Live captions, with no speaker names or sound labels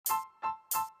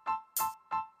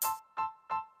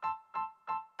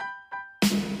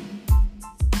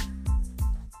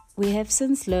We have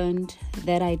since learned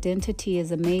that identity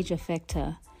is a major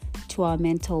factor to our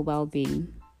mental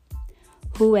well-being.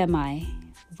 Who am I?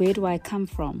 Where do I come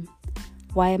from?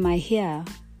 Why am I here?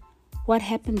 What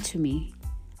happened to me?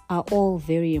 Are all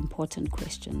very important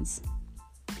questions.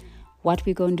 What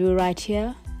we're going to do right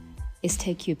here is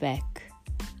take you back,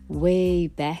 way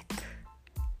back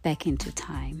into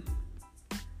time.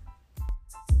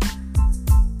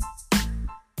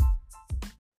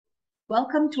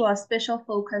 Welcome to our special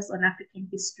focus on African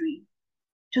history.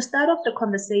 To start off the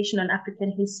conversation on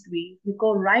African history, we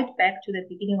go right back to the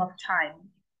beginning of time,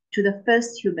 to the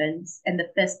first humans and the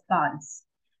first plants.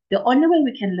 The only way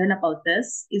we can learn about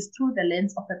this is through the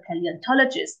lens of a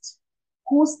paleontologist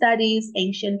who studies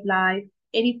ancient life,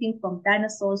 anything from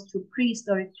dinosaurs to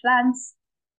prehistoric plants,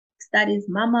 studies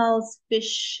mammals,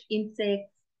 fish, insects,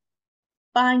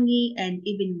 fungi, and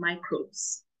even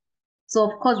microbes. So,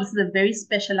 of course, this is a very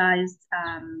specialized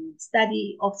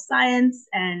study of science,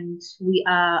 and we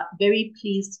are very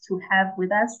pleased to have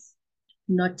with us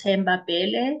Nothemba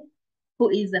Belle, who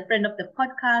is a friend of the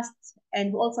podcast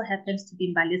and who also happens to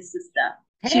be Mbali's sister.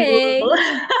 Hey!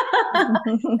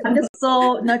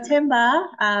 So Nothemba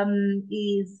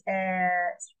is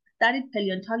studied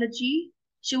paleontology.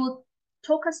 She will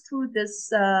talk us through this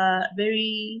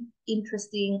very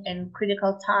interesting and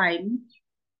critical time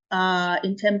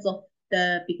in terms of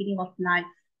the beginning of life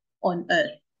on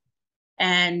Earth.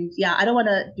 And yeah, I don't want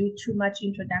to do too much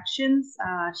introductions.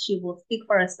 She will speak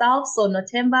for herself. So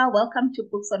Nothemba, welcome to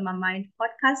Books on My Mind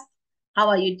podcast. How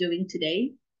are you doing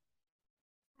today?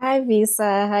 Hi,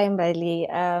 Visa. Hi, Mbali.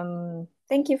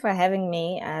 Thank you for having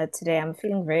me today. I'm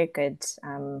feeling very good.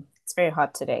 It's very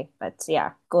hot today, but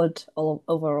yeah, good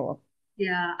overall.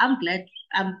 Yeah, I'm glad.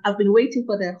 I've been waiting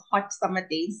for the hot summer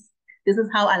days. This is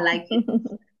how I like it.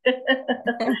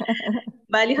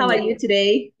 Bali, how are you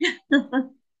today?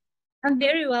 I'm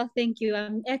very well, thank you.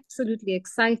 I'm absolutely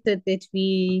excited that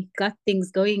we got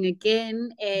things going again.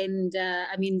 And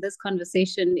this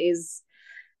conversation is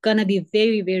going to be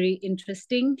very, very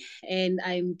interesting. And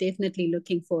I'm definitely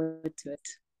looking forward to it.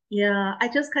 Yeah, I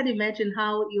just can't imagine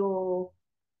how your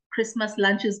Christmas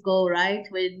lunches go, right?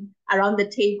 When around the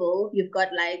table, you've got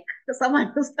like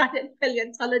someone who started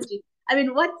paleontology. I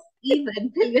mean, what's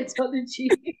even paleontology?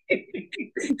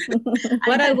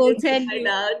 What I will tell you,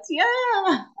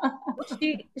 yeah,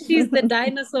 she's the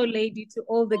dinosaur lady to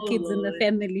all the kids in the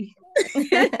family.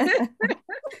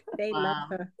 They love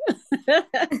her.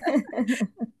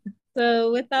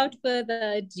 So without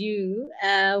further ado,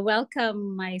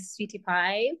 welcome my sweetie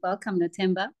pie. Welcome,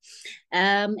 Nothemba.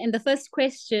 And the first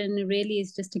question really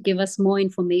is just to give us more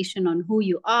information on who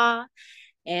you are,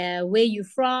 where you're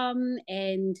from,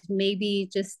 and maybe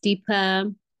just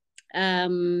deeper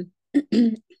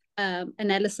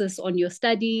analysis on your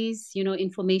studies,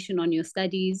 information on your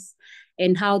studies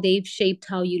and how they've shaped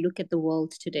how you look at the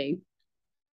world today.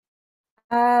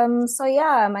 So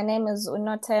yeah, my name is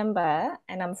Nothemba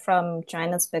and I'm from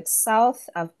Johannesburg South.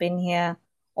 I've been here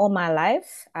all my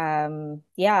life.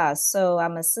 So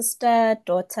I'm a sister,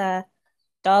 daughter,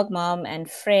 dog mom, and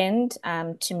friend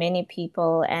to many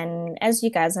people. And as you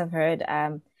guys have heard,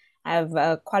 I have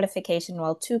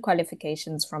two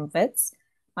qualifications from WITS.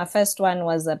 My first one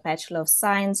was a Bachelor of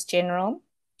Science General,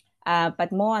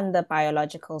 but more on the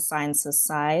biological sciences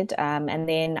side. And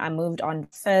then I moved on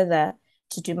further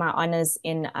to do my honors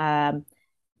in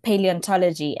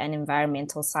paleontology and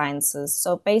environmental sciences.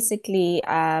 So basically,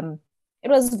 it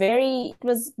was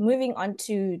moving on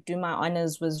to do my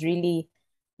honors was really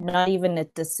not even a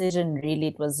decision, really.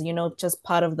 It was, just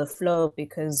part of the flow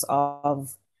because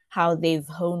of how they've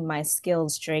honed my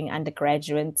skills during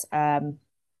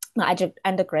my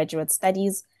undergraduate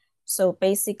studies. So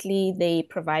basically, they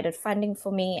provided funding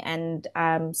for me. And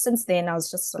since then, I was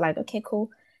just like, okay,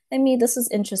 cool. This is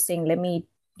interesting. Let me,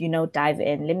 dive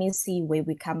in. Let me see where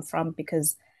we come from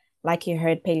because like you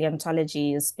heard,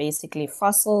 paleontology is basically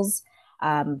fossils,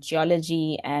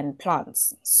 geology, and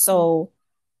plants. So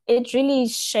it really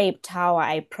shaped how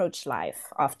I approach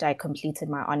life after I completed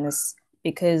my honors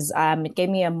because it gave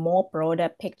me a more broader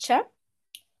picture,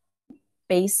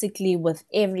 basically with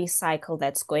every cycle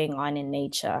that's going on in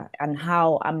nature and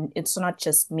how it's not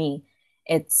just me,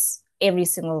 it's every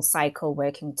single cycle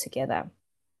working together.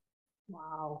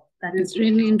 Wow, that is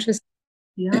really interesting.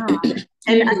 Yeah,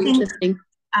 and I think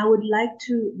I would like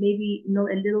to maybe know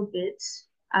a little bit.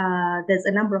 There's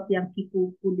a number of young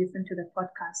people who listen to the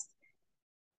podcast,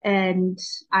 and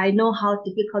I know how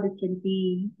difficult it can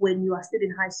be when you are still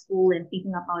in high school and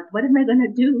thinking about what am I going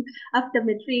to do after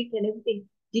matric and everything.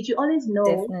 Did you always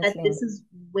know that this is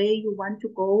where you want to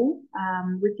go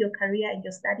with your career and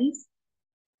your studies?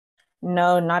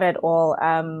 No, not at all.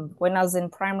 When I was in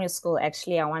primary school,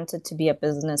 actually, I wanted to be a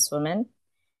businesswoman.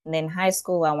 And then high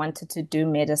school, I wanted to do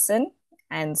medicine.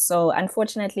 And so,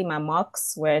 unfortunately, my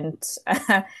marks weren't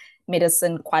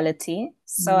medicine quality.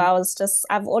 So Mm.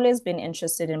 I've always been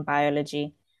interested in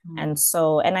biology. Mm. And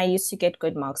so, and I used to get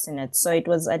good marks in it. So it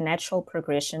was a natural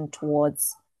progression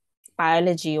towards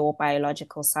biology or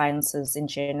biological sciences in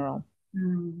general.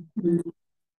 Mm. Mm.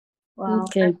 Wow,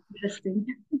 Okay. that's interesting.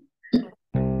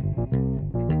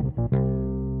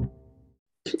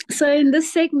 So, in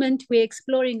this segment, we're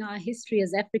exploring our history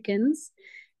as Africans,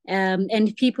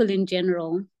 and people in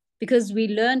general, because we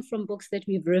learn from books that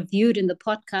we've reviewed in the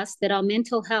podcast that our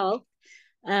mental health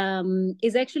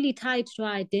is actually tied to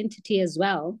our identity as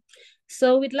well.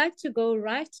 So, we'd like to go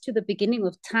right to the beginning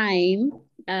of time,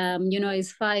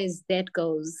 as far as that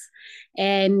goes.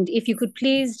 And if you could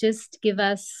please just give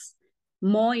us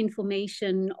more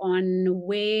information on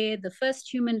where the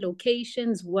first human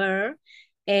locations were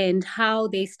and how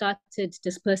they started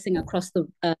dispersing across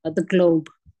the globe.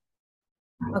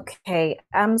 Okay.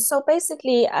 So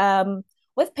basically,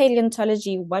 with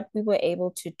paleontology, what we were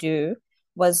able to do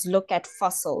was look at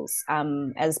fossils,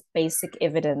 as basic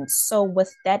evidence. So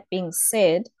with that being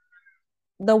said,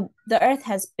 the earth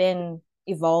has been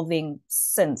evolving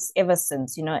ever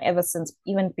since, ever since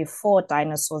even before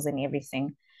dinosaurs and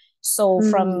everything. So Mm.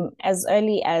 from as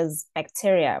early as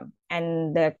bacteria,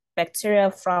 and the bacteria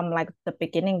from like the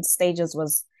beginning stages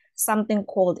was something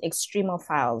called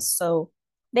extremophiles. So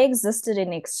they existed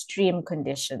in extreme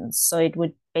conditions. So it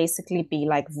would basically be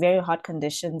like very hot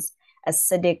conditions,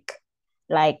 acidic,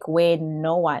 like where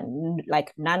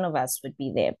like none of us would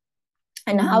be there.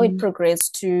 And how it Mm.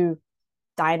 progressed to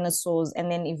dinosaurs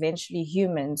and then eventually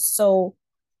humans. So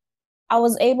I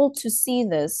was able to see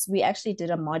this. We actually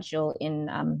did a module in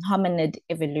hominid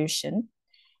evolution,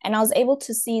 and I was able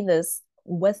to see this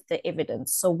with the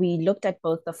evidence. So we looked at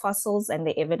both the fossils and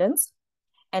the evidence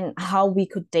and how we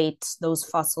could date those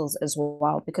fossils as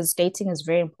well, because dating is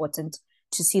very important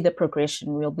to see the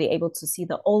progression. We'll be able to see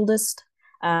the oldest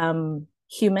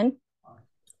human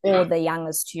or the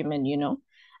youngest human,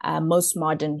 most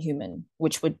modern human,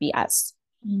 which would be us.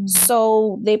 Mm.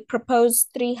 So they proposed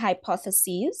three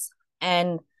hypotheses,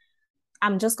 and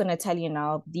I'm just going to tell you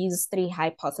now, these three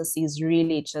hypotheses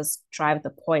really just drive the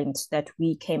point that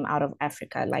we came out of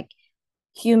Africa. Like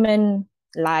human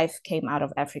life came out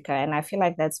of Africa. And I feel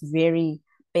like that's very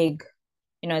big.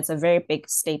 It's a very big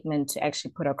statement to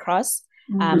actually put across.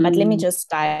 But let me Mm. just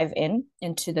dive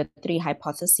into the three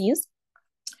hypotheses.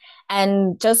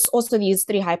 And just also these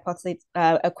three hypotheses,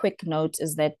 a quick note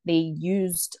is that they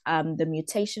used the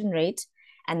mutation rate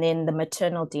and then the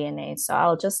maternal DNA. So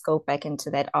I'll just go back into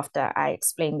that after I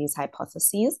explain these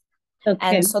hypotheses.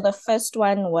 Okay. And so the first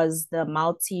one was the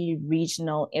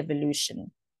multi-regional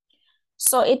evolution.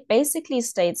 So it basically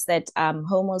states that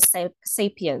Homo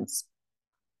sapiens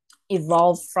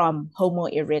evolved from Homo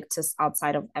erectus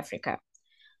outside of Africa.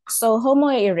 So Homo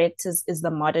erectus is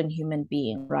the modern human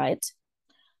being, right?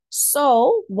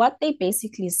 So what they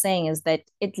basically saying is that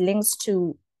it links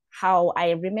to how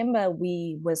I remember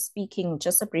we were speaking,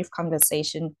 just a brief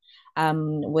conversation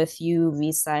with you,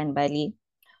 Visa and Belle.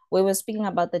 We were speaking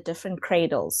about the different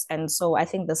cradles. And so I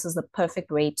think this is the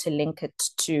perfect way to link it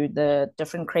to the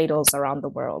different cradles around the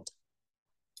world.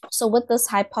 So with this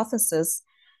hypothesis,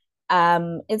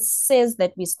 it says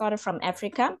that we started from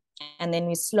Africa and then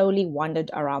we slowly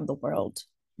wandered around the world.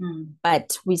 Mm.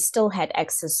 But we still had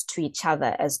access to each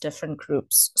other as different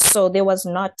groups. So there was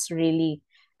not really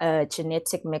a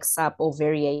genetic mix up or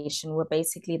variation. We're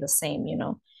basically the same,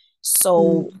 So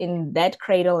Mm. in that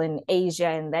cradle in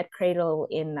Asia, in that cradle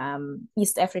in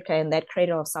East Africa, in that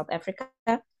cradle of South Africa,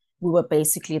 we were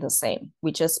basically the same.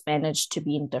 We just managed to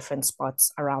be in different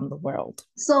spots around the world.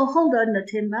 So hold on,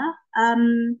 Nothemba.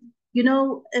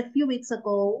 A few weeks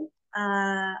ago,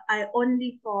 I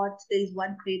only thought there is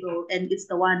one cradle, and it's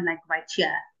the one like right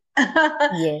here.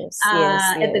 Yes, yes,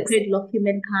 At the yes. cradle of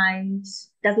humankind.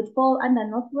 Does it fall under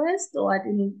Northwest or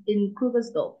in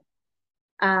Krugersdorp?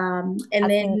 And I think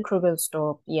then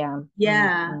Krugersdorp, yeah.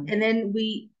 yeah, Mm-hmm. and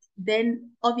then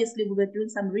obviously we were doing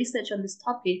some research on this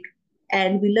topic,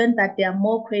 and we learned that there are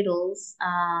more cradles,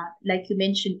 like you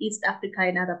mentioned, East Africa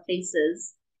and other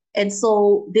places. And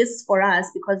so this for us,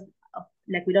 because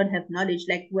like we don't have knowledge,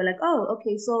 like we're like, oh,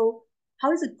 okay, so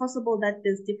how is it possible that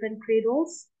there's different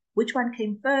cradles? Which one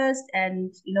came first?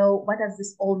 And what does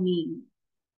this all mean?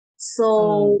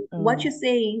 So what you're Mm-hmm.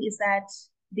 saying is that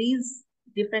these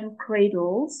different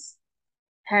cradles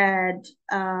had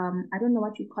I don't know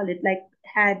what you call it, like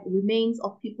had remains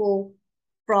of people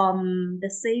from the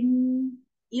same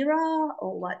era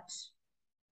or what?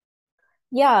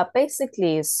 Yeah,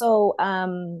 basically. So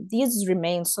these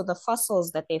remains, so the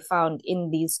fossils that they found in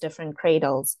these different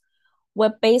cradles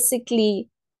were basically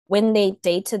when they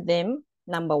dated them,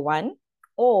 number one,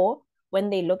 or when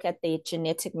they look at their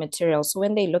genetic material. So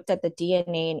when they looked at the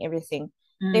DNA and everything,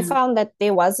 they Mm. found that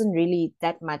there wasn't really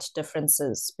that much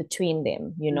differences between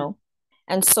them, you Mm. know?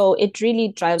 And so it really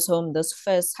drives home this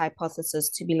first hypothesis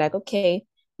to be like, okay,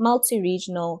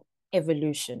 multi-regional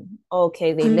evolution.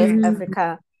 Okay, they left Mm.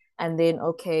 Africa and then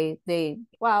okay,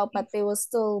 wow, but they were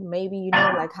still maybe, you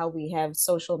know, like how we have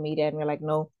social media and we're like,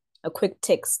 no, a quick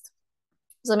text,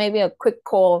 so maybe a quick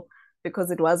call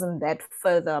because it wasn't that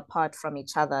further apart from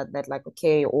each other that like,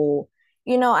 okay, or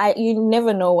you know, you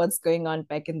never know what's going on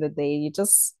back in the day. You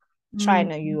just trying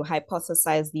to Mm. you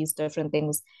hypothesize these different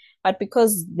things. But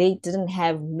because they didn't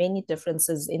have many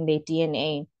differences in their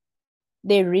DNA,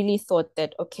 they really thought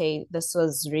that okay, this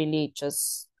was really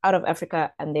just out of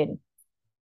Africa and then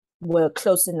were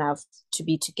close enough to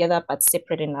be together but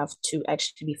separate enough to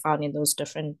actually be found in those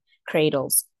different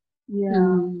cradles. Yeah.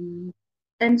 Mm,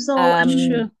 And so, I mean,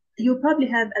 sure. you probably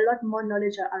have a lot more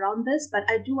knowledge around this, but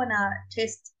I do want to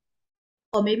test,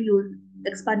 or maybe you'll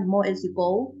expand more as you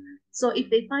go. So, if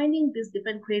they're finding these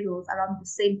different cradles around the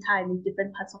same time in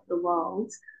different parts of the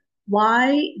world,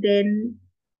 why then?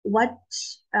 What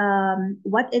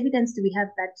what evidence do we have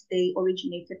that they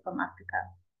originated from Africa?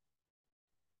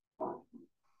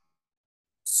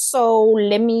 So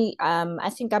let me, I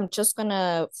think I'm just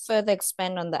gonna further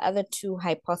expand on the other two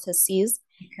hypotheses,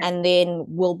 Okay. and then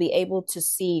we'll be able to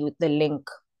see the link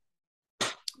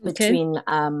Okay. between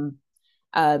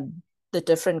uh, the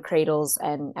different cradles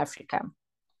and Africa.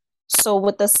 So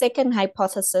with the second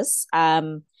hypothesis,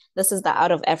 this is the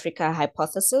out of Africa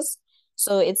hypothesis.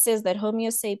 So it says that Homo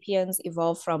sapiens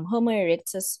evolved from Homo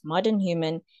erectus, modern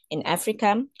human, in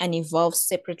Africa and evolved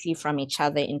separately from each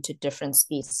other into different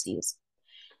species.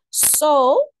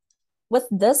 So with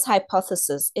this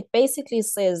hypothesis, it basically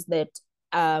says that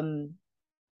um,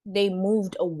 they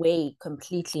moved away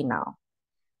completely now.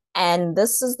 And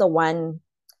this is the one,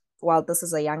 well, this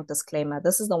is a young disclaimer.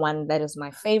 This is the one that is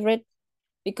my favorite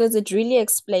because it really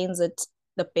explains it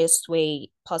the best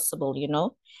way possible, you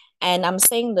know? And I'm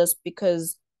saying this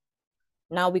because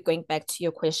now we're going back to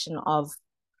your question of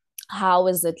how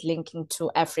is it linking to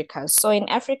Africa? So in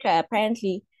Africa,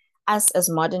 apparently, us as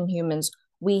modern humans,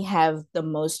 we have the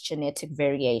most genetic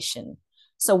variation.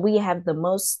 So we have the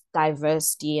most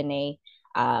diverse DNA,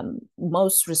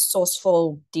 most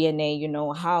resourceful DNA, you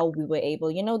know, how we were able,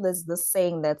 you know, there's this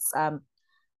saying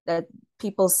that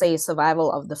people say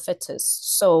survival of the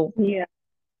fittest. So Yeah.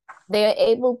 they're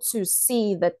able to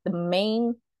see that the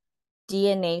main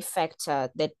DNA factor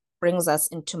that brings us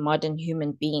into modern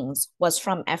human beings was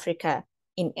from Africa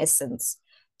in essence.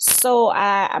 So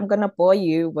I'm going to bore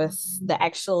you with the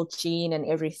actual gene and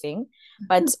everything,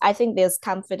 but I think there's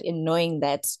comfort in knowing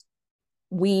that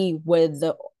we were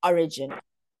the origin,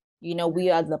 you know,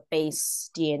 we are the base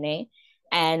DNA.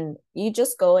 And you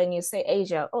just go and you say,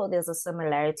 Asia, oh, there's a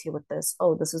similarity with this.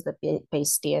 Oh, this is the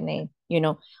base DNA, you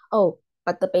know. Oh,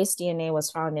 but the base DNA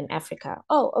was found in Africa.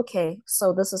 Oh, okay.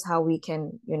 So this is how we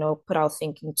can, you know, put our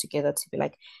thinking together to be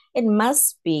like, it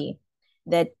must be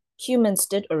that humans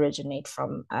did originate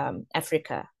from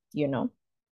Africa, you know.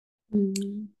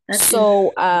 That's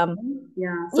So interesting.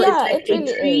 Yeah. So it's yeah, like it a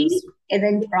really tree is. and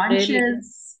then Really?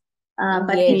 branches,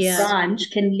 but each Yes. Yeah.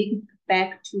 branch can link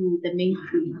back to the main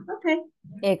tree. Okay.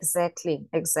 Exactly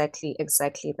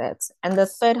that. And the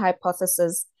third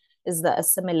hypothesis is the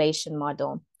assimilation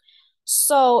model.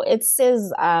 So it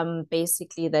says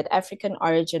basically that African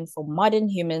origin for modern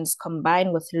humans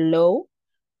combined with low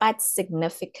but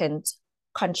significant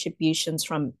contributions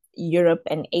from Europe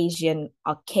and Asian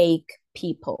archaic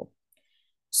people.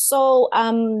 So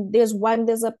there's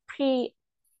a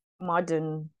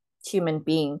pre-modern human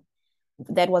being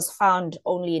that was found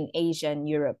only in Asia and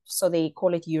Europe. So they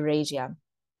call it Eurasia,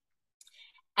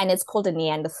 and it's called a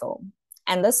Neanderthal.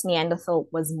 And this Neanderthal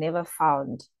was never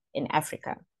found in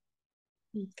Africa.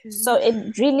 So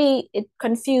Okay. it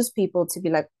confused people to be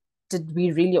like, did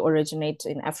we really originate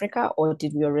in Africa or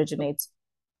did we originate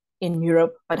in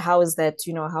Europe? But how is that,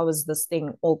 you know, how is this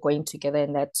thing all going together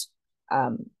in that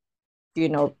um, you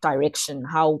know, direction?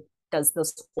 How does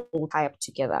this all tie up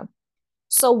together?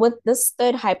 So with this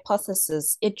third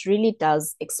hypothesis, it really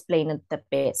does explain it the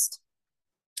best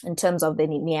in terms of the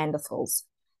Neanderthals.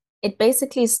 It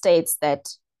basically states that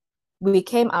we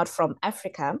came out from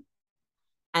Africa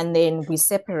and then we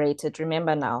separated.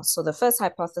 Remember now. So the first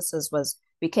hypothesis was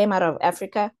we came out of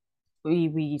Africa,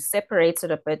 we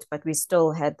separated a bit, but we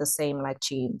still had the same like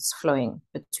genes flowing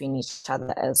between each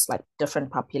other as like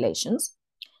different populations.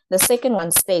 The second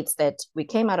one states that we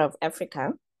came out of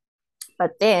Africa,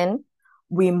 but then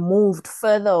we moved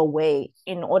further away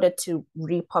in order to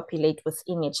repopulate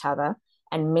within each other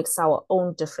and mix our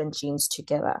own different genes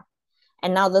together.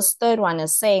 And now this third one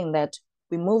is saying that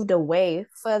we moved away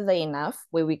further enough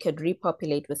where we could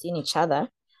repopulate within each other.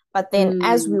 But then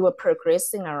as we were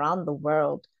progressing around the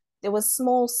world, there were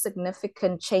small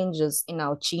significant changes in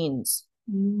our genes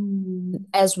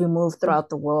as we move throughout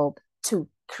the world to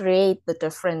create the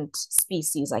different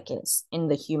species, I guess, in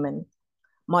the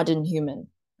modern human.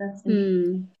 That's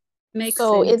Makes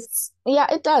So sense.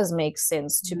 it does make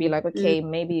sense to be like, okay,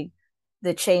 maybe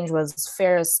the change was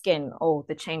fairer skin. Oh,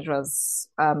 the change was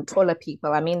taller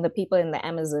people. I mean, the people in the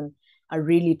Amazon are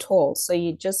really tall. So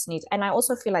you just need, and I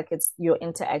also feel like it's your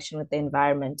interaction with the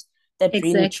environment that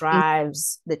really Exactly.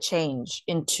 drives the change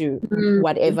into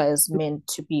whatever is meant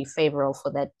to be favorable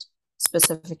for that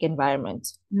specific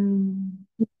environment.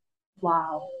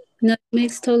 Wow. No, it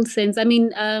makes total sense. I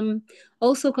mean,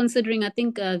 also considering, I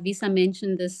think Visa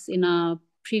mentioned this in our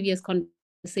previous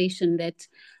conversation, that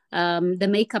the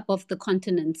makeup of the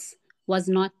continents was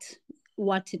not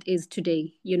what it is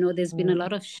today. You know, there's been a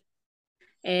lot of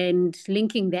and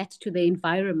linking that to the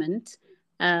environment.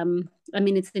 I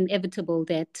mean, it's inevitable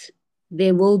that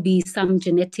there will be some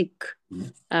genetic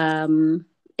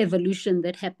evolution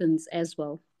that happens as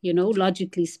well, you know,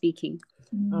 logically speaking.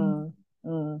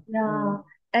 Yeah.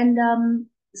 And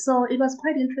so it was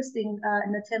quite interesting,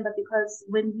 Nothemba, because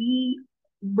when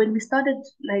we started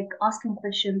like asking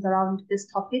questions around this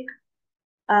topic,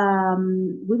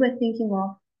 we were thinking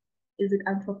of, is it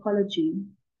anthropology?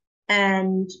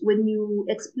 And when you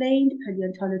explained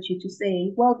paleontology to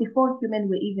say, well, before humans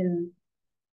were even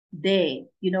there,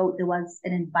 there was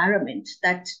an environment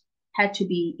that had to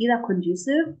be either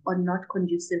conducive or not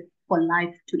conducive for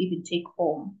life to even take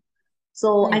form.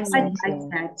 So I quite like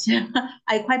that.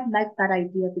 I quite like that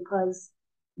idea because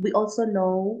we also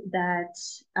know that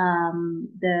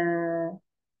the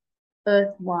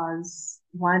Earth was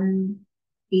one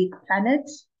big planet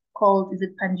called, is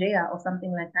it Pangea or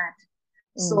something like that?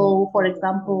 So, for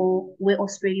example, where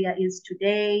Australia is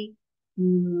today,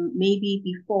 maybe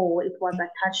before it was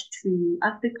attached to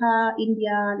Africa,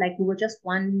 India, like we were just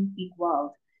one big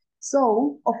world.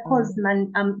 So, of course,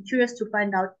 man, I'm curious to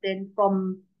find out then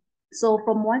from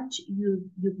what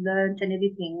you've learned and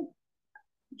everything,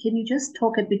 can you just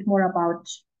talk a bit more about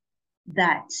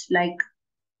that, like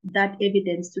that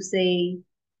evidence to say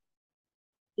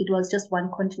it was just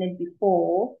one continent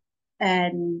before,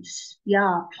 and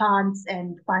yeah, plants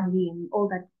and fungi and all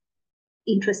that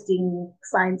interesting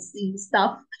sciencey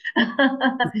stuff.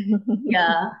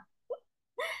 Yeah.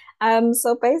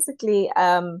 So basically,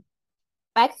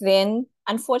 back then,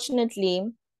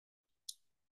 unfortunately,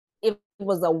 it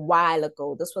was a while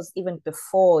ago. This was even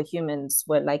before humans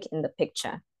were like in the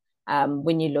picture.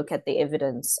 When you look at the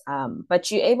evidence, but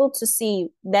you're able to see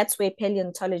that's where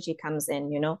paleontology comes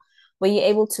in, where you're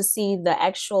able to see the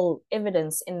actual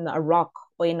evidence in a rock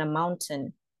or in a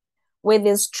mountain, where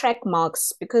there's track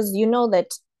marks, because you know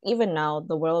that even now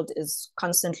the world is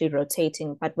constantly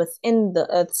rotating, but within the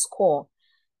Earth's core,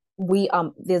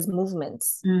 there's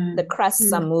movements. The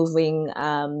crusts are moving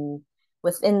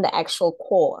within the actual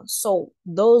core. So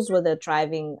those were the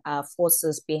driving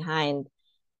forces behind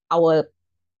our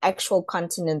actual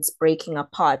continents breaking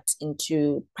apart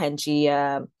into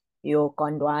Pangaea, your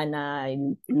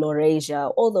Gondwana,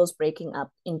 Laurasia, all those breaking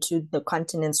up into the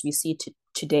continents we see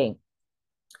today.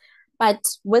 But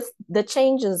with the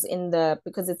changes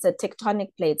because it's the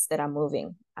tectonic plates that are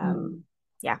moving.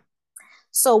 Yeah.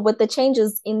 So with the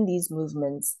changes in these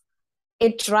movements,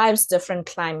 it drives different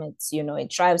climates, it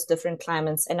drives different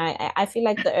climates. And I feel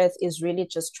like the Earth is really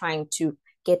just trying to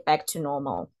get back to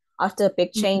normal. After a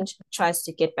big change, tries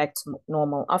to get back to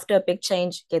normal. After a big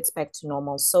change, gets back to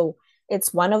normal. So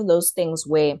it's one of those things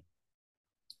where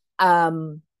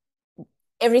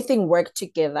everything worked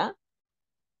together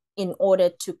in order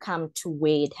to come to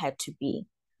where it had to be.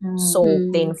 So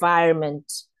the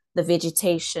environment, the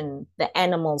vegetation, the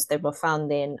animals that were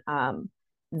found in,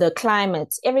 the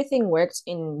climate, everything worked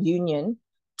in union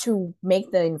to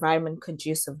make the environment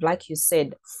conducive, like you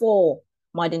said, for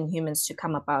modern humans to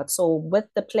come about. So with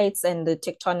the plates and the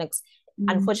tectonics,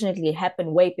 unfortunately, it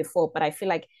happened way before, but I feel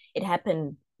like it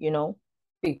happened,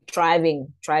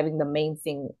 driving the main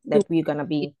thing that we're going to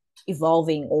be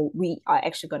evolving, or we are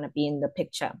actually going to be in the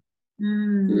picture.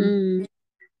 That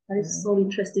is so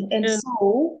interesting. And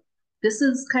so this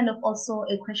is kind of also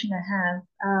a question I have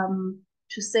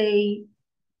to say,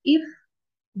 if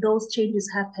those changes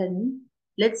happen,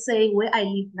 let's say where I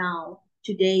live now,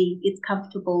 today it's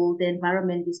comfortable, the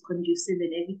environment is conducive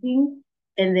and everything.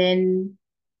 And then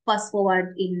fast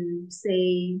forward in,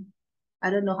 say, I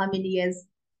don't know how many years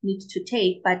need to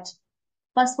take, but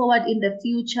fast forward in the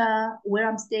future, where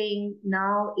I'm staying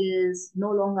now is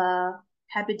no longer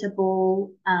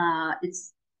habitable.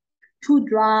 It's too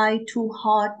dry, too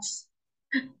hot.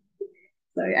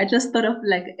 Sorry, I just thought of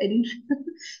like any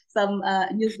some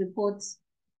news reports.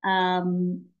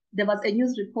 There was a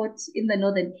news report in the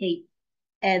Northern Cape,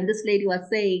 and this lady was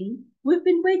saying, "We've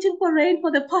been waiting for rain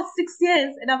for the past 6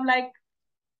 years," and I'm like,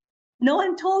 no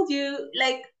one told you,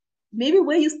 like, maybe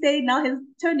where you stay now has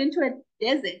turned into a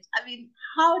desert. I mean,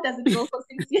 how does it go for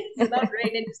 6 years without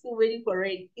rain and you're still waiting for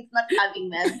rain? It's not coming,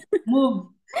 man. Move,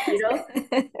 you know?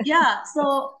 Yeah,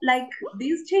 so like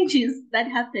these changes that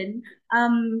happen.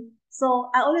 So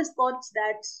I always thought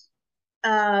that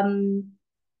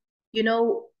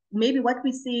maybe what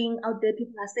we're seeing out there,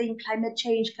 people are saying climate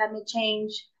change, climate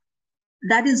change.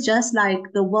 That is just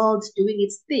like the world doing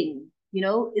its thing.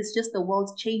 It's just the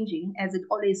world changing as it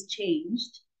always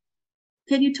changed.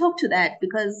 Can you talk to that?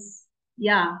 Because,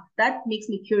 yeah, that makes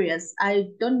me curious. I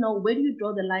don't know, where do you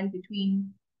draw the line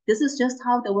between this is just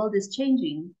how the world is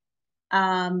changing,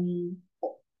 um,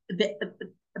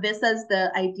 versus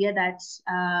the idea that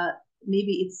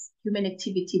maybe it's human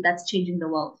activity that's changing the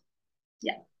world?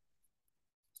 Yeah.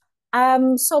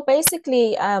 So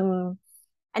basically, an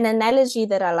analogy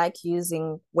that I like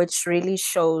using, which really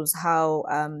shows how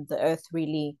the Earth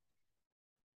really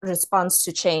responds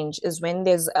to change, is when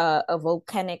there's a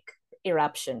volcanic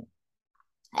eruption.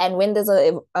 And when there's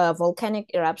a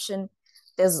volcanic eruption,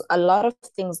 there's a lot of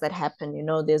things that happen.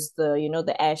 There's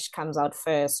the ash comes out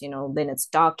first, then it's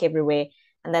dark everywhere.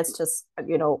 And that's just,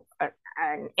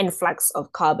 an influx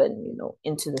of carbon,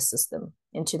 into the system,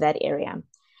 into that area.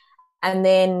 And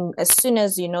then as soon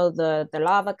as the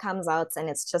lava comes out and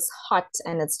it's just hot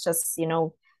and it's just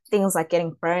things are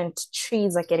getting burnt,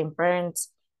 trees are getting burnt,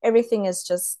 everything is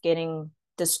just getting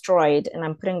destroyed, and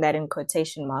I'm putting that in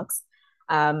quotation marks.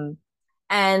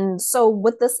 And so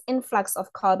with this influx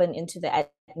of carbon into the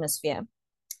atmosphere,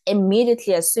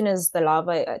 immediately as soon as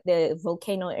the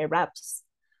volcano erupts,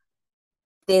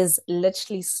 there's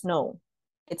literally snow.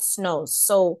 It snows.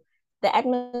 So the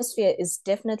atmosphere is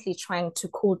definitely trying to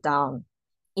cool down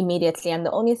immediately. And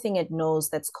the only thing it knows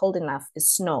that's cold enough is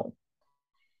snow.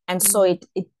 And so it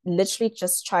literally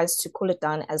just tries to cool it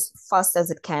down as fast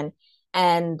as it can.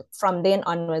 And from then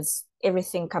onwards,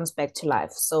 everything comes back to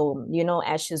life. So,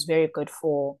 ash is very good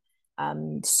for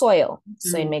soil.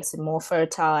 So it makes it more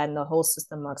fertile and the whole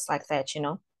system works like that.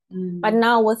 But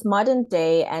now with modern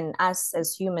day and us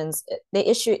as humans, the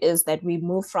issue is that we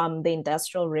move from the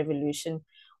Industrial Revolution,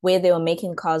 where they were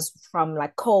making cars from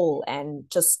like coal and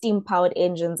just steam powered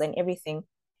engines and everything.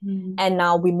 And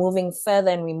now we're moving further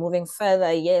and we're moving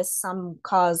further. Yes, some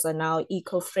cars are now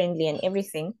eco-friendly and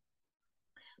everything,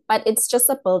 but it's just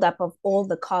a buildup of all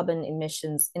the carbon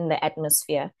emissions in the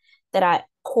atmosphere that are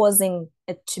causing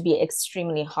it to be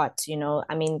extremely hot.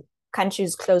 I mean,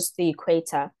 countries close to the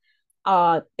equator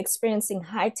are experiencing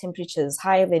high temperatures,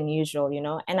 higher than usual.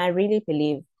 And I really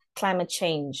believe climate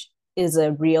change is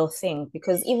a real thing,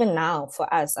 because even now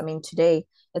for us, I mean, today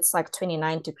it's like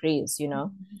 29 degrees,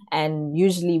 and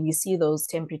usually we see those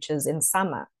temperatures in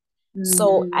summer.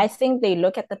 So I think they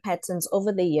look at the patterns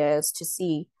over the years to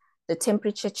see the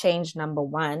temperature change, number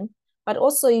one, but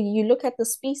also you look at the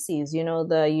species, you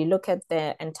look at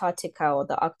the Antarctica or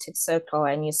the Arctic Circle,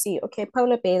 and you see, okay,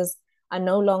 polar bears are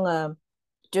no longer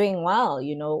doing well.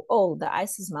 Oh, the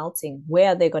ice is melting, where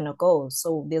are they going to go?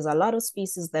 So there's a lot of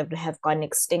species that have gone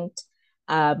extinct.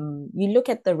 You look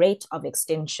at the rate of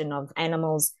extinction of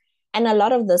animals, and a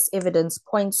lot of this evidence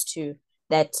points to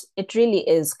that it really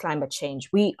is climate change.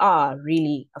 We are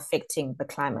really affecting the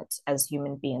climate as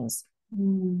human beings.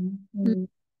 And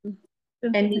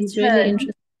It's in really turn,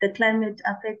 interesting. the climate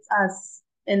affects us,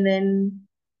 and then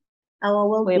our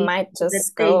We well-being might is at just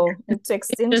stake. go into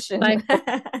extinction.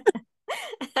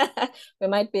 We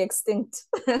might be extinct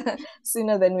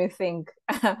sooner than we think.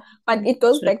 But it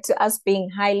goes back to us being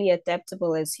highly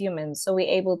adaptable as humans. So we're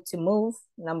able to move,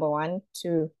 number one,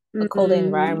 to a colder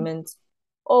environment,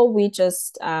 or we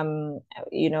just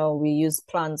we use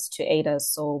plants to aid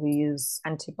us, so we use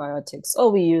antibiotics,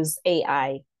 or we use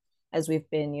AI, as we've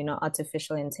been,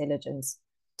 artificial intelligence,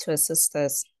 to assist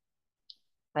us.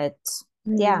 But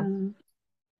yeah.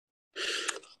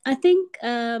 I think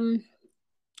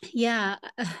yeah,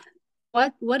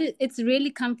 it's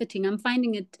really comforting. I'm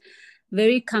finding it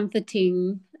very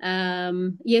comforting.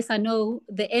 Yes, I know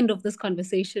the end of this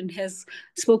conversation has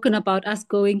spoken about us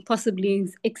going possibly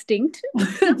extinct,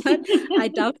 but I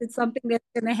doubt it's something that's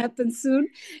going to happen soon.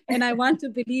 And I want to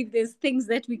believe there's things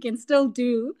that we can still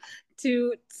do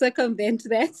to circumvent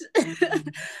that.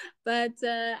 But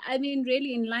I mean,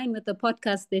 really in line with the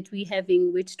podcast that we're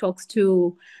having, which talks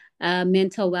to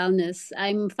mental wellness,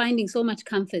 I'm finding so much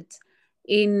comfort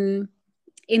in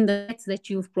the facts that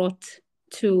you've brought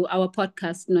to our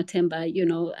podcast, Nothemba.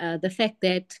 The fact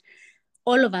that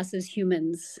all of us as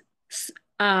humans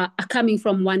are coming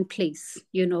from one place,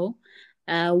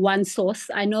 one source.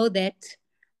 I know that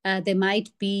there might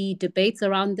be debates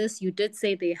around this. You did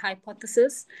say the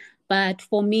hypothesis, but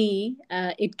for me,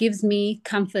 it gives me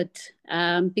comfort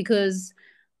because,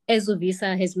 as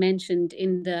Uvisa has mentioned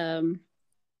in the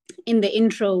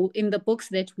intro, in the books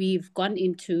that we've gone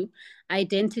into,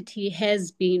 identity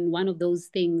has been one of those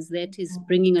things that is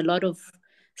bringing a lot of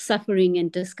suffering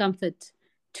and discomfort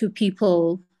to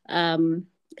people,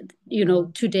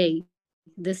 today,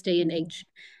 this day and age.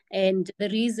 And the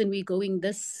reason we're going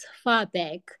this far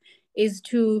back is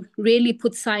to really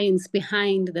put science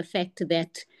behind the fact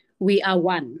that we are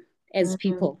one as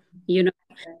people. It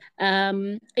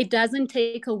doesn't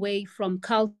take away from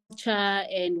culture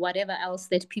and whatever else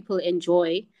that people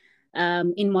enjoy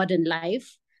in modern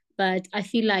life. But I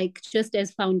feel like just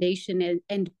as foundation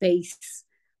and base,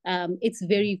 it's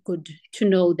very good to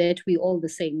know that we're all the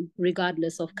same,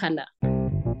 regardless of color.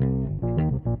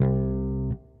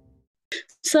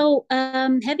 So,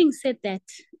 having said that,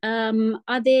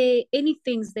 are there any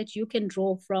things that you can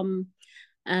draw from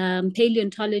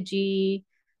paleontology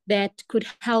that could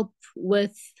help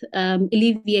with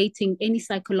alleviating any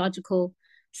psychological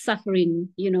suffering,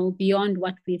 beyond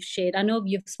what we've shared? I know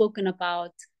you've spoken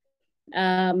about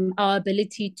our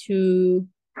ability to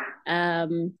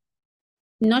um,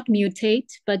 not mutate,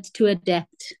 but to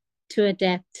adapt. To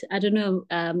adapt. I don't know,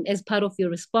 as part of your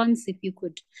response, if you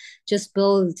could just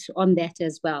build on that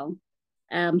as well,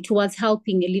 towards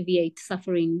helping alleviate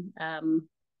suffering,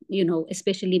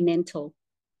 especially mental.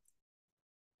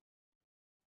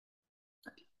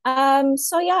 I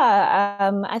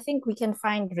think we can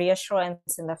find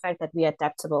reassurance in the fact that we are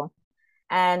adaptable.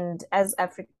 And as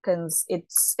Africans,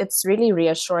 it's really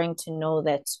reassuring to know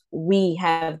that we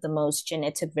have the most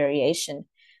genetic variation,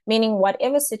 meaning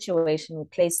whatever situation we're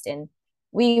placed in,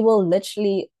 we will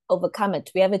literally overcome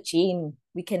it. We have a gene,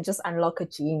 we can just unlock a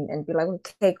gene and be like,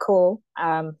 okay, cool,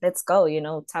 let's go,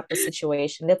 type of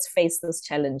situation. Let's face this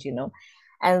challenge.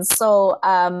 And so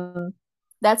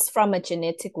that's from a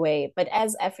genetic way. But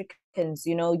as Africans,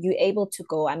 you're able to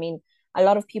go. I mean, a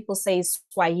lot of people say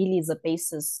Swahili is a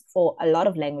basis for a lot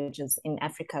of languages in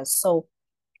Africa. So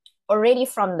already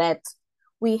from that,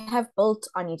 we have built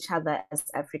on each other as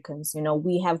Africans.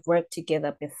 We have worked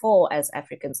together before as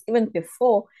Africans, even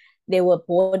before there were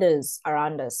borders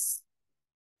around us,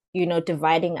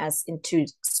 dividing us into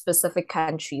specific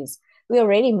countries. We're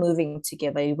already moving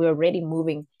together. We're already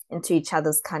moving into each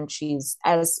other's countries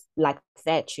as like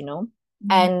that.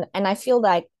 And I feel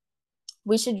like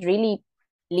we should really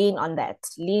lean on that,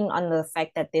 lean on the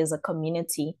fact that there's a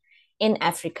community in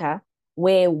Africa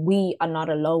where we are not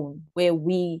alone, where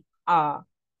we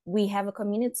have a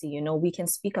community, we can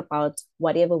speak about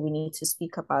whatever we need to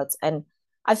speak about. And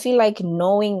I feel like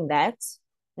knowing that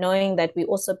we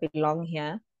also belong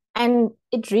here, and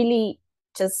it really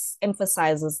just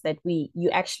emphasizes that you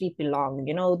actually belong.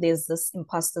 There's this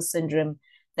imposter syndrome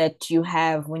that you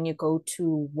have when you go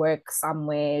to work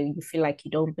somewhere, you feel like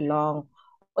you don't belong,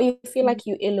 or you feel like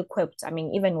you're ill-equipped. I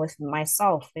mean, even with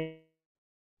myself,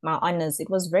 my honors, it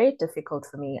was very difficult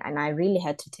for me, and I really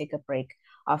had to take a break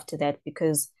after that,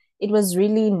 because it was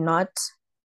really not,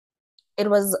 it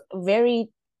was very,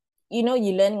 you're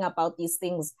learning about these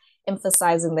things,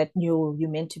 emphasizing that you're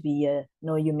meant to be here,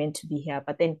 no, you're meant to be here,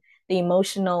 but then the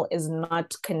emotional is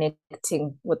not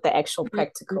connecting with the actual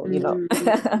practical,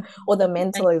 or the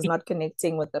mental is not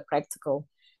connecting with the practical.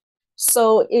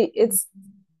 So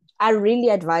I really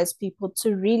advise people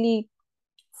to really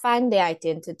find their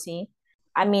identity.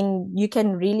 I mean, you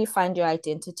can really find your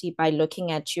identity by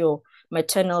looking at your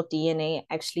maternal DNA.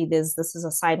 Actually, this is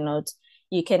a side note.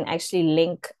 You can actually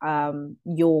link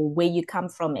your where you come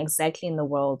from exactly in the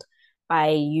world by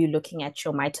you looking at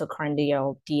your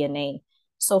mitochondrial DNA.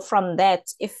 So from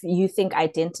that, if you think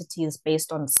identity is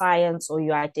based on science, or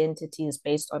your identity is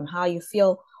based on how you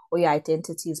feel, or your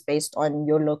identity is based on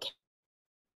your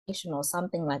location or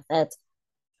something like that,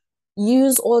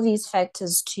 use all these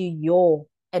factors to your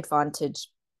advantage.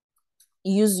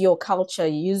 Use your culture,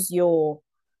 use your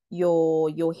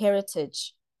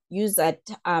heritage, use that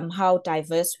how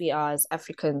diverse we are as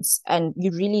Africans. And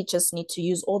you really just need to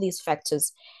use all these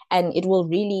factors, and it will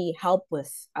really help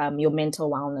with your mental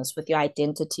wellness, with your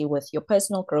identity, with your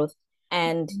personal growth.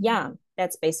 And yeah,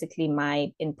 that's basically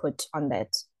my input on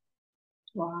that.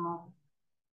 Wow.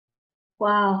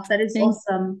 Wow, that is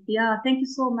awesome. Yeah, thank you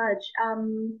so much. I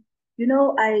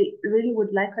really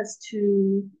would like us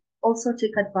to also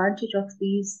take advantage of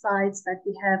these sites that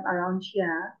we have around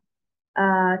here,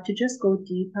 to just go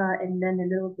deeper and learn a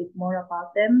little bit more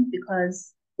about them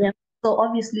because so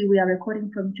obviously we are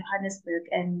recording from Johannesburg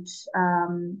and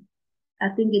I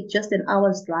think it's just an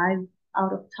hour's drive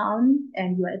out of town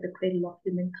and you are at the cradle of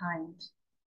humankind.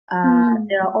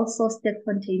 There are also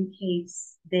Stekfontein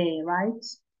caves there, right?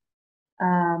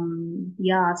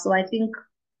 Yeah, so I think,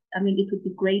 it would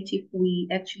be great if we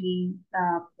actually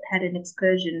had an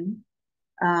excursion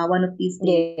one of these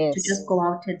days to just go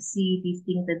out and see these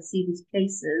things and see these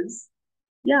places.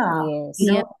 Yeah, Yes.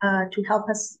 To help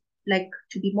us like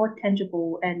to be more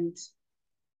tangible and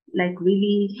like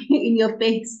really in your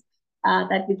face,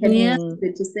 that we can use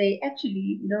it to say,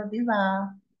 actually, these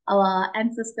are our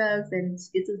ancestors and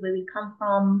this is where we come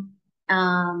from.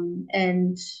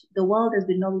 And the world as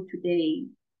we know it today,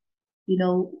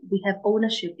 we have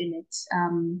ownership in it.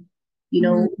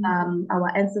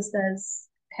 Our ancestors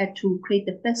had to create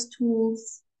the first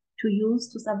tools to use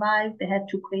to survive. They had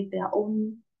to create their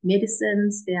own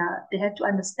medicines. They had to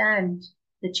understand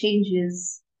the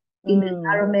changes in the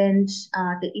environment,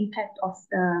 the impact of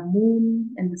the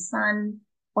moon and the sun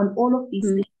on all of these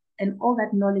things, and all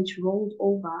that knowledge rolled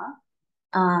over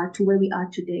to where we are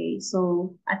today.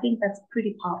 So I think that's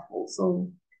pretty powerful.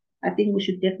 So I think we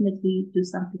should definitely do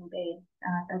something there.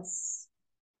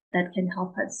 That can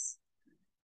help us.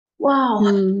 Wow.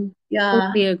 Yeah.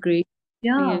 Totally agree.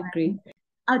 Yeah. I agree.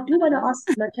 I do want to ask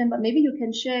Nothemba, maybe you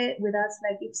can share with us,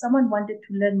 like, if someone wanted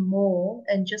to learn more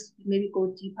and just maybe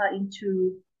go deeper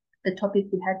into the topic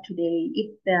we had today,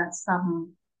 if there are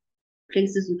some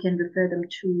places you can refer them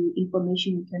to,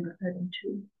 information you can refer them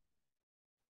to.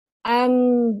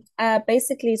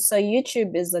 Basically, so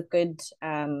YouTube is a good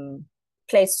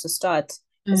place to start,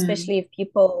 especially if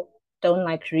people don't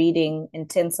like reading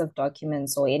intensive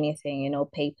documents or anything,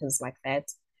 papers like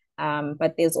that.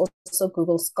 But there's also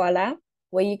Google Scholar,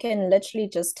 where you can literally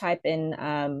just type in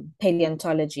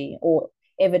paleontology or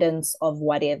evidence of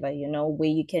whatever, where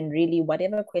you can really,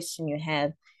 whatever question you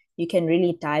have, you can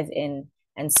really dive in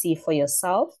and see for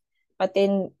yourself. But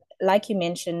then, like you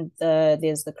mentioned,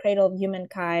 there's the Cradle of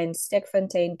Humankind,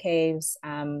 Stekfontein Caves,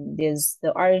 there's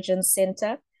the Origin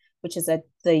Center, which is at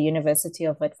the University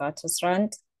of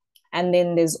Witwatersrand. And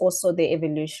then there's also the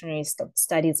Evolutionary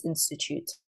Studies Institute.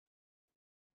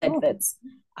 Adverts.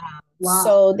 Wow.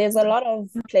 So there's a lot of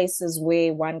places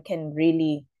where one can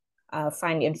really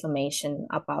find information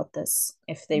about this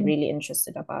if they're really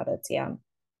interested about it. Yeah.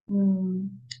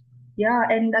 Yeah,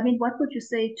 and what would you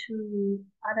say to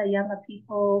other younger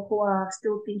people who are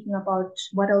still thinking about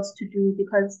what else to do?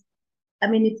 Because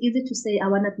it's easy to say I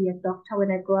want to be a doctor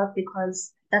when I grow up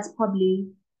because that's probably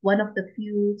one of the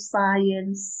few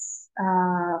science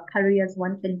careers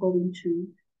one can go into.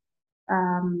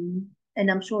 And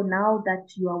I'm sure now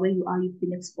that you are where you are, you've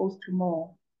been exposed to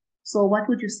more. So what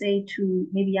would you say to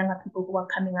maybe younger people who are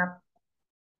coming up?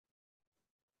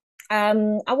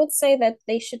 I would say that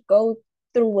they should go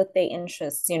through with their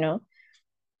interests,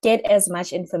 get as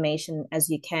much information as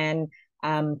you can,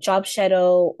 job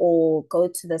shadow or go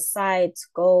to the site,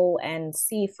 go and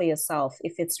see for yourself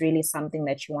if it's really something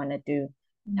that you want to do.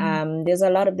 There's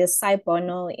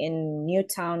Saibono in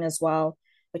Newtown as well,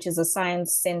 which is a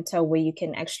science center where you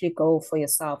can actually go for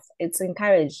yourself. It's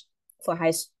encouraged for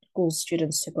high school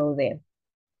students to go there,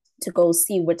 to go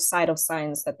see which side of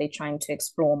science that they're trying to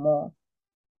explore more.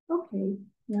 Okay.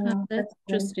 Yeah, that's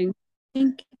interesting.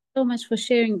 Thank you so much for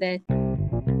sharing that.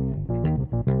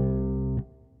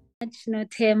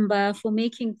 Nothemba, for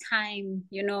making time,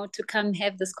 to come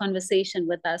have this conversation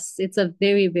with us. It's a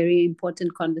very, very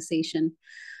important conversation,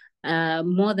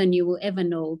 more than you will ever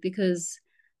know, because,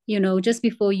 just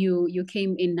before you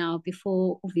came in now,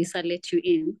 before Visa let you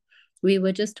in, we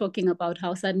were just talking about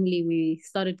how suddenly we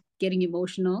started getting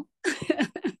emotional.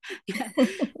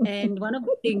 And one of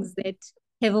the things that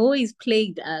have always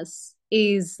plagued us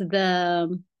is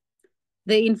the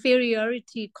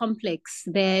inferiority complex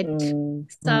that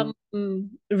some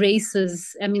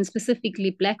races,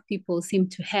 specifically Black people, seem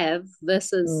to have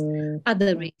versus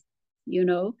other races,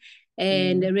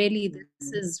 and really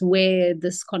this is where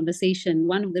this conversation,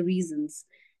 one of the reasons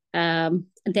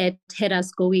that had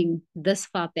us going this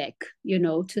far back,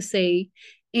 to say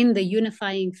in the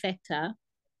unifying factor,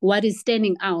 what is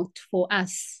standing out for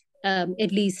us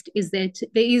at least, is that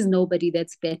there is nobody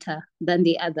that's better than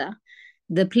the other.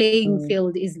 The playing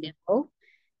field is level,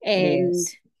 and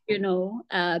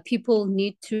Yes. people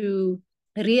need to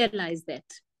realize that.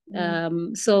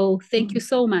 So thank you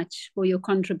so much for your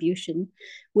contribution,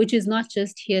 which is not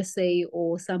just hearsay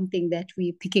or something that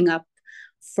we're picking up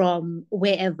from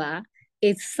wherever.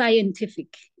 It's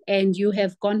scientific, and you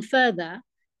have gone further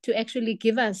to actually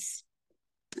give us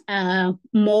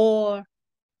more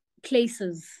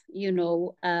places,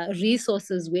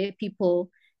 resources where people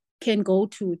can go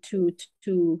to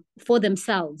for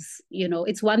themselves.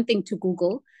 It's one thing to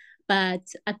Google, but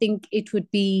I think it would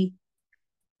be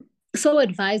so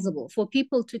advisable for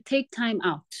people to take time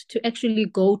out to actually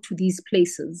go to these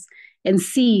places and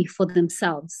see for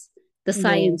themselves the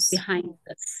science Yes. behind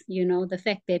this. The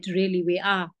fact that really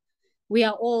we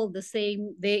are all the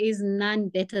same. There is none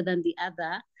better than the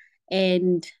other.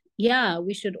 And yeah,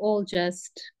 we should all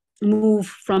just move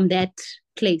from that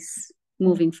place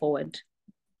moving forward.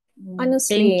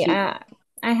 Honestly, Thank you.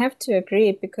 I have to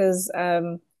agree because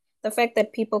the fact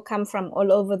that people come from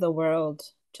all over the world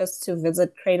just to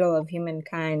visit Cradle of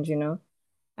Humankind,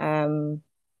 um,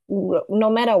 no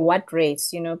matter what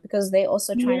race, because they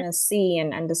also trying Yeah. to see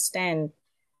and understand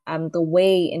the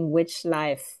way in which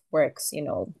life works,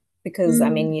 because I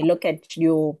mean, you look at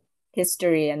your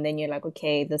history and then you're like,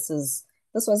 okay, this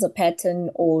was a pattern,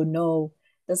 or no,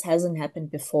 this hasn't happened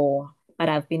before, but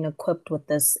I've been equipped with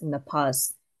this in the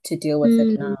past to deal with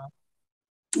it Mm. now.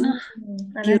 I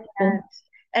like Beautiful. that.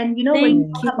 And when you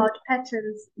Thank talk you. about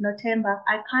patterns, Nothemba,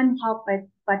 I can't help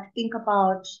but think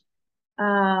about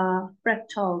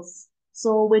fractals.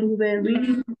 So when we were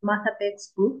reading Martha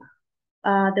Beck's book,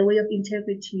 The Way of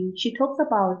Integrity, she talks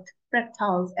about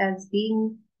fractals as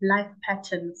being life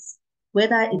patterns,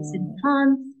 whether it's in Mm,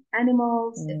 plants,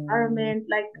 animals, mm, environment.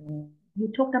 Like mm,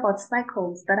 you talked about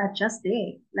cycles that are just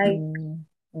there. Like mm,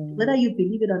 whether mm. you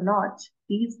believe it or not,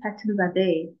 these patterns are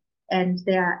there and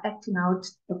they are acting out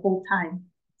the whole time.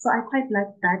 So I quite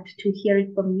like that to hear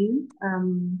it from you.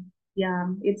 Yeah,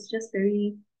 it's just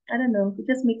very, I don't know, it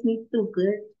just makes me feel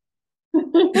good.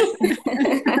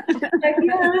 Like,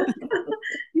 yeah,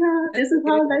 yeah, this is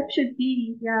how life should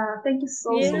be. Yeah, thank you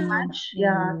so Yeah. much.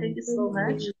 Yeah, thank Mm, you so Thank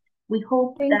much. mm. you. We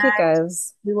hope Thank you, that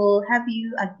guys. we will have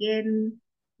you again,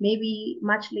 maybe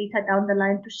much later down the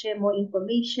line to share more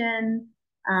information.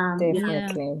 Yeah, Yeah.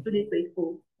 Definitely. really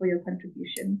grateful for your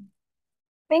contribution.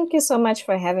 Thank you so much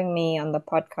for having me on the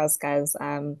podcast, guys.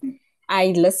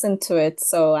 I listened to it,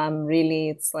 so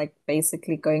it's like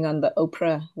basically going on the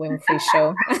Oprah Winfrey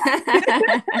show.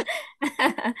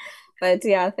 But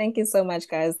yeah, thank you so much,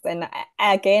 guys. And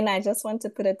again, I just want to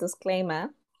put a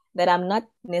disclaimer that I'm not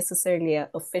necessarily an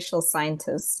official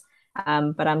scientist,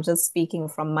 but I'm just speaking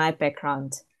from my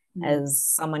background as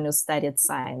someone who studied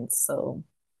science. So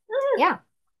yeah.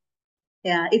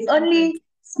 Yeah, it's only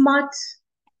smart,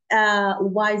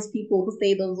 wise people who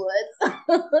say those words.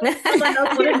 Someone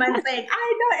else wouldn't mind saying, I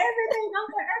know everything, I'm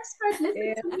the expert,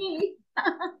 listen to me.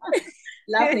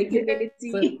 Lovely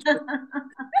humility.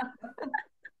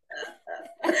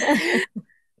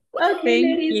 Okay, Thank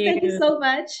ladies, thank you you. so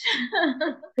much.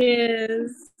 Yes.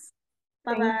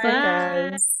 Bye Thank you, bye. Bye.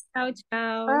 guys. Ciao,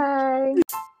 ciao. Bye.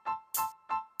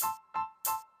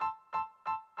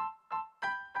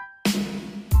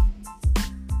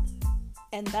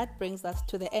 And that brings us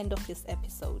to the end of this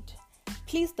episode.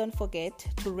 Please don't forget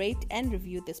to rate and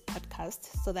review this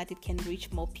podcast so that it can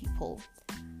reach more people.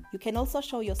 You can also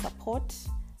show your support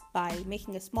by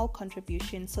making a small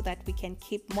contribution so that we can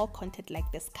keep more content like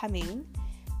this coming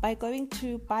by going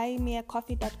to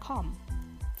buymeacoffee.com.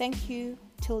 Thank you.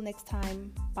 Till next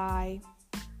time. Bye.